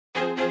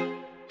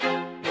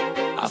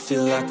I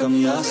feel like I'm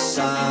your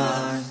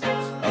sign,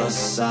 a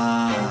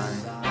sign.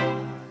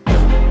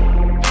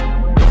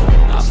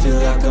 I feel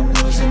like I'm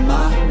losing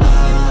my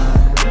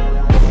mind.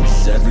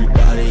 Is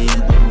everybody in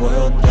the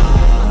world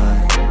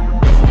blind?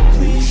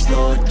 Please,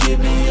 Lord, give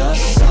me a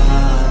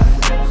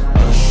sign,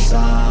 a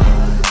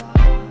sign.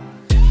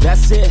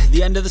 That's it,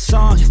 the end of the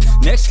song.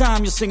 Next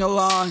time you'll sing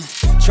along.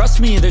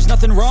 Trust me, there's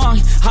nothing wrong.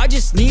 I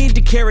just need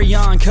to carry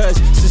on, cause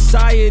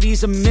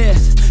society's a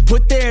myth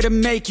put there to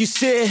make you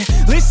sit.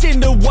 Listen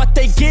to what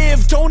they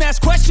give. Don't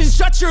ask questions,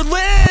 shut your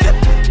lid.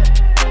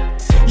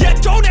 Yeah,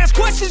 don't ask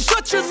questions,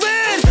 shut your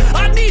lid.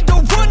 I need to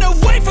run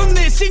away from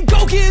this and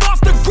go get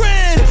off the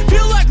grid.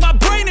 Feel like my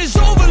brain is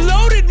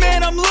overloaded,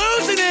 man, I'm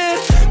losing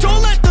it. Don't